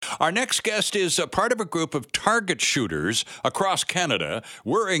Our next guest is a part of a group of target shooters across Canada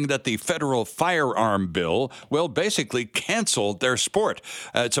worrying that the federal firearm bill will basically cancel their sport.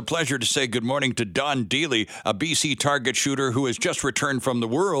 It's a pleasure to say good morning to Don Deely, a BC target shooter who has just returned from the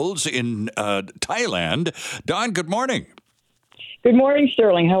Worlds in Thailand. Don, good morning. Good morning,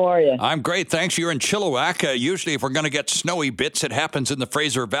 Sterling. How are you? I'm great, thanks. You're in Chilliwack. Usually if we're going to get snowy bits, it happens in the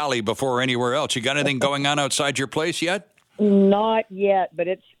Fraser Valley before anywhere else. You got anything going on outside your place yet? Not yet, but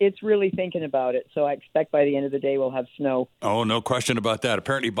it's really thinking about it. So I expect by the end of the day we'll have snow. Oh, no question about that.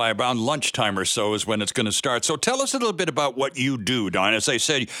 Apparently by around lunchtime or so is when it's going to start. So tell us a little bit about what you do, Don. As I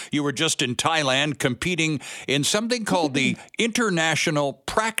said, you were just in Thailand competing in something called the International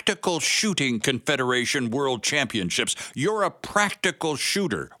Practical Shooting Confederation World Championships. You're a practical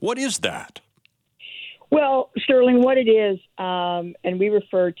shooter. What is that? Well, Sterling, what it is, and we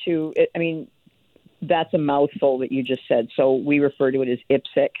refer to it, that's a mouthful that you just said. So we refer to it as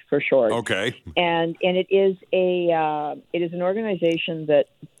IPSC for short. Okay. And it is an organization that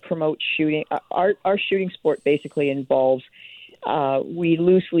promotes shooting. Our shooting sport basically involves. We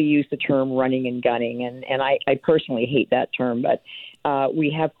loosely use the term running and gunning, and I personally hate that term. But we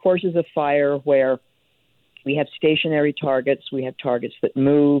have courses of fire where we have stationary targets. We have targets that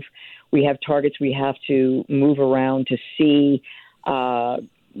move. We have targets we have to move around to see.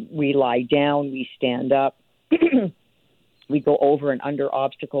 We lie down, we stand up, we go over and under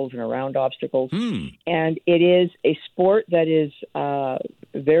obstacles and around obstacles. And it is a sport that is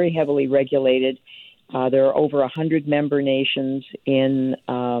very heavily regulated. There are over 100 member nations in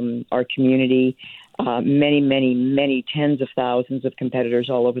our community, many, many, many tens of thousands of competitors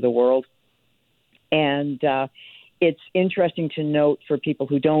all over the world. And it's interesting to note for people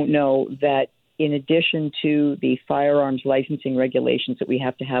who don't know that in addition to the firearms licensing regulations that we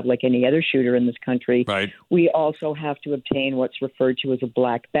have to have like any other shooter in this country, right, we also have to obtain what's referred to as a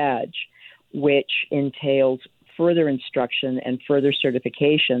black badge, which entails further instruction and further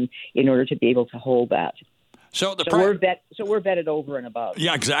certification in order to be able to hold that. So we're vetted over and above.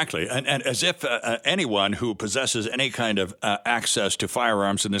 Yeah, exactly. And as if anyone who possesses any kind of access to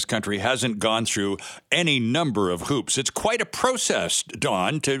firearms in this country hasn't gone through any number of hoops. It's quite a process,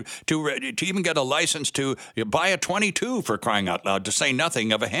 Don, to even get a license to buy a .22 for crying out loud, to say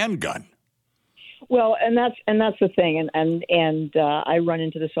nothing of a handgun. Well, and that's the thing, and I run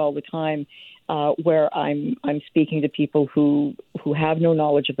into this all the time, where I'm speaking to people who have no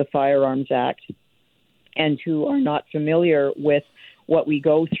knowledge of the Firearms Act and who are not familiar with what we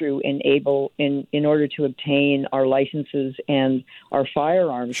go through in order to obtain our licenses and our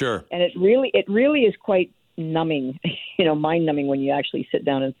firearms. Sure. And it really is quite numbing, mind-numbing when you actually sit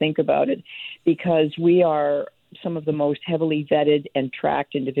down and think about it, because we are some of the most heavily vetted and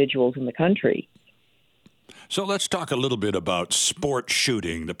tracked individuals in the country. So let's talk a little bit about sport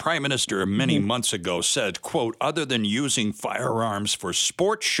shooting. The Prime Minister many months ago said, quote, other than using firearms for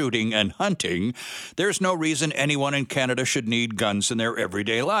sport shooting and hunting, there's no reason anyone in Canada should need guns in their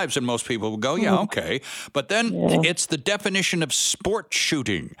everyday lives. And most people will go, yeah, okay. But then it's the definition of sport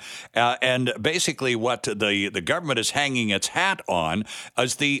shooting. And basically what the government is hanging its hat on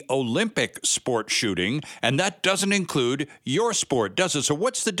is the Olympic sport shooting. And that doesn't include your sport, does it? So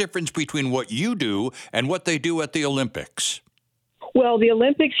what's the difference between what you do and what they do at the Olympics? Well, the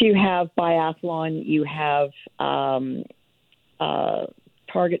Olympics, you have biathlon, you have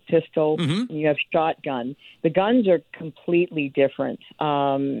target pistol, and you have shotgun. The guns are completely different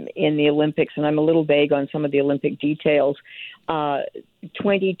in the Olympics, and I'm a little vague on some of the Olympic details.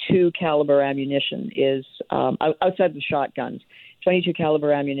 22 caliber ammunition is outside of the shotguns. 22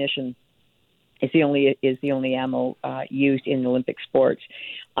 caliber ammunition is the only ammo used in Olympic sports.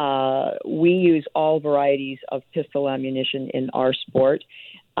 We use all varieties of pistol ammunition in our sport,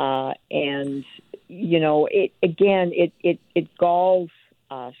 and it galls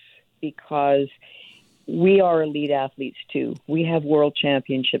us because we are elite athletes too. We have world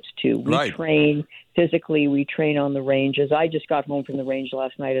championships too. We train physically. We train on the ranges. I just got home from the range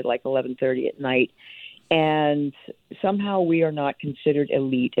last night at like 11:30 at night. And somehow we are not considered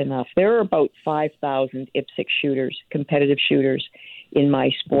elite enough. There are about 5,000 IPSC shooters, competitive shooters, in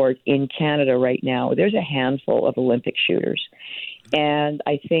my sport in Canada right now. There's a handful of Olympic shooters. And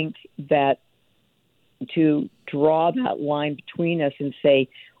I think that to draw that line between us and say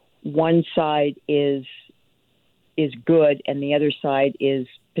one side is good and the other side is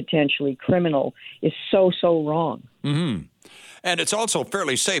potentially criminal is so wrong. Mm-hmm. And it's also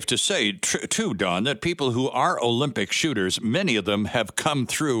fairly safe to say, too, Don, that people who are Olympic shooters, many of them have come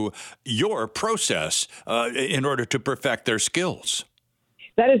through your process in order to perfect their skills.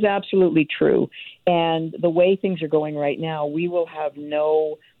 That is absolutely true. And the way things are going right now, we will have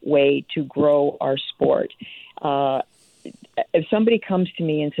no way to grow our sport. If somebody comes to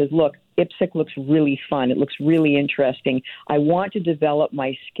me and says, look, IPSC looks really fun, it looks really interesting, I want to develop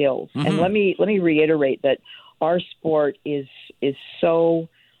my skills. Mm-hmm. And let me reiterate that our sport is so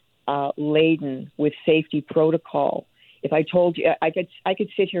laden with safety protocol. If I told you, I could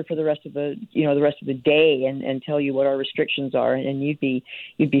sit here for the rest of the day and tell you what our restrictions are, and you'd be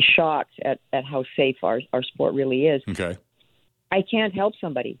shocked at how safe our sport really is. Okay. I can't help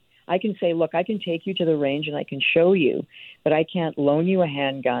somebody. I can say, look, I can take you to the range and I can show you, but I can't loan you a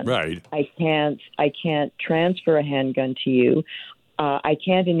handgun. Right. I can't transfer a handgun to you. I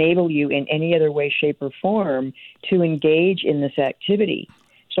can't enable you in any other way, shape, or form to engage in this activity.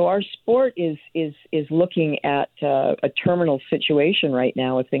 So our sport is looking at a terminal situation right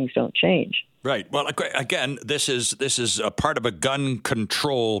now if things don't change. Right. Well, again, this is a part of a gun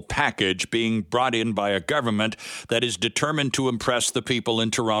control package being brought in by a government that is determined to impress the people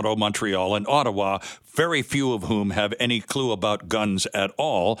in Toronto, Montreal, and Ottawa, very few of whom have any clue about guns at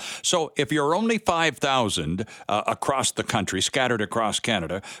all. So if you're only 5,000 across the country, scattered across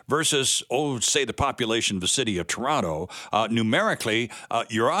Canada, versus, say, the population of the city of Toronto, numerically,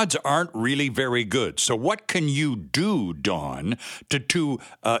 your odds aren't really very good. So what can you do, Dawn, to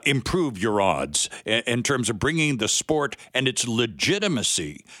improve your odds in terms of bringing the sport and its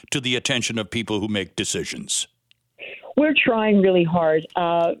legitimacy to the attention of people who make decisions? We're trying really hard.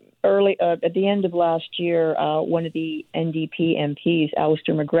 Early at the end of last year, one of the NDP MPs,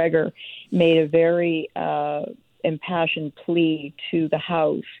 Alistair McGregor, made a very impassioned plea to the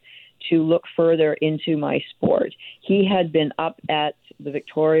House to look further into my sport. He had been up at the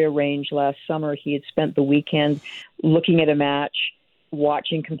Victoria Range last summer. He had spent the weekend looking at a match,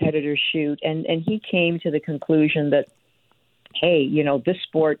 watching competitors shoot, and he came to the conclusion that, hey, this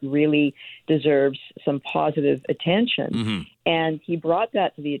sport really deserves some positive attention. Mm-hmm. And he brought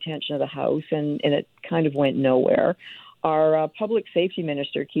that to the attention of the House, and it kind of went nowhere. Our public safety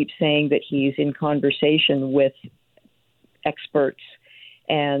minister keeps saying that he's in conversation with experts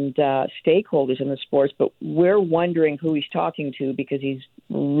and stakeholders in the sports, but we're wondering who he's talking to because he's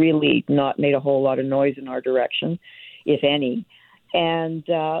really not made a whole lot of noise in our direction, if any. And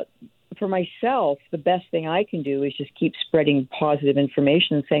for myself, the best thing I can do is just keep spreading positive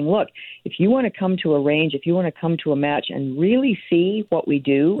information and saying, look, if you want to come to a range, if you want to come to a match and really see what we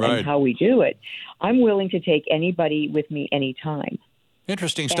do right. and how we do it, I'm willing to take anybody with me anytime.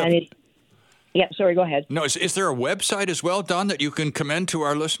 Interesting stuff. Yeah, sorry, go ahead. No, is there a website as well, Don, that you can commend to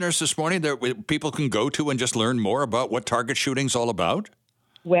our listeners this morning that people can go to and just learn more about what target shooting's all about?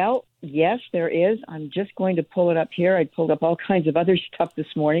 Well, yes, there is. I'm just going to pull it up here. I pulled up all kinds of other stuff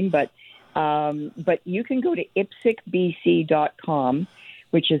this morning, but you can go to ipscbc.com,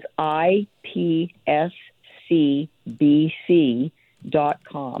 which is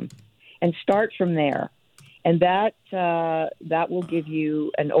ipscbc.com, and start from there. And that will give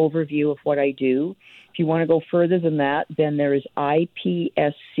you an overview of what I do. If you want to go further than that, then there is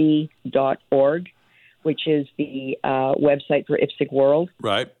ipsc.org, which is the website for IPSC World.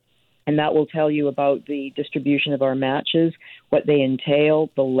 Right. And that will tell you about the distribution of our matches, what they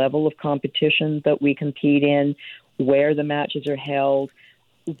entail, the level of competition that we compete in, where the matches are held,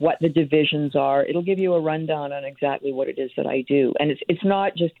 what the divisions are. It'll give you a rundown on exactly what it is that I do. And it's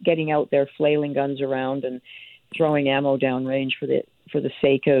not just getting out there flailing guns around and throwing ammo downrange for the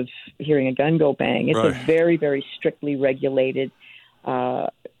sake of hearing a gun go bang. It's right. a very, very strictly regulated,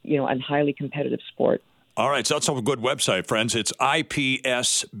 and highly competitive sport. All right, so that's a good website, friends. It's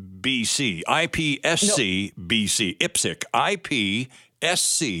IPSBC, IPSCBC,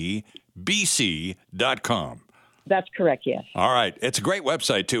 IPSC, IPSCBC.com. That's correct, yes. All right. It's a great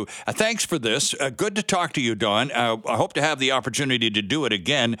website, too. Thanks for this. Good to talk to you, Dawn. I hope to have the opportunity to do it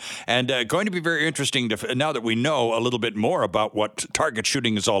again. And going to be very interesting now that we know a little bit more about what target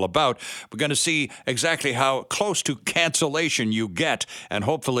shooting is all about. We're going to see exactly how close to cancellation you get and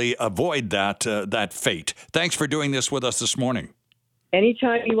hopefully avoid that fate. Thanks for doing this with us this morning.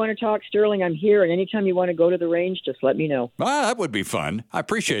 Anytime you want to talk, Sterling, I'm here. And anytime you want to go to the range, just let me know. That would be fun. I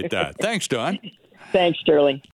appreciate that. Thanks, Dawn. Thanks, Sterling.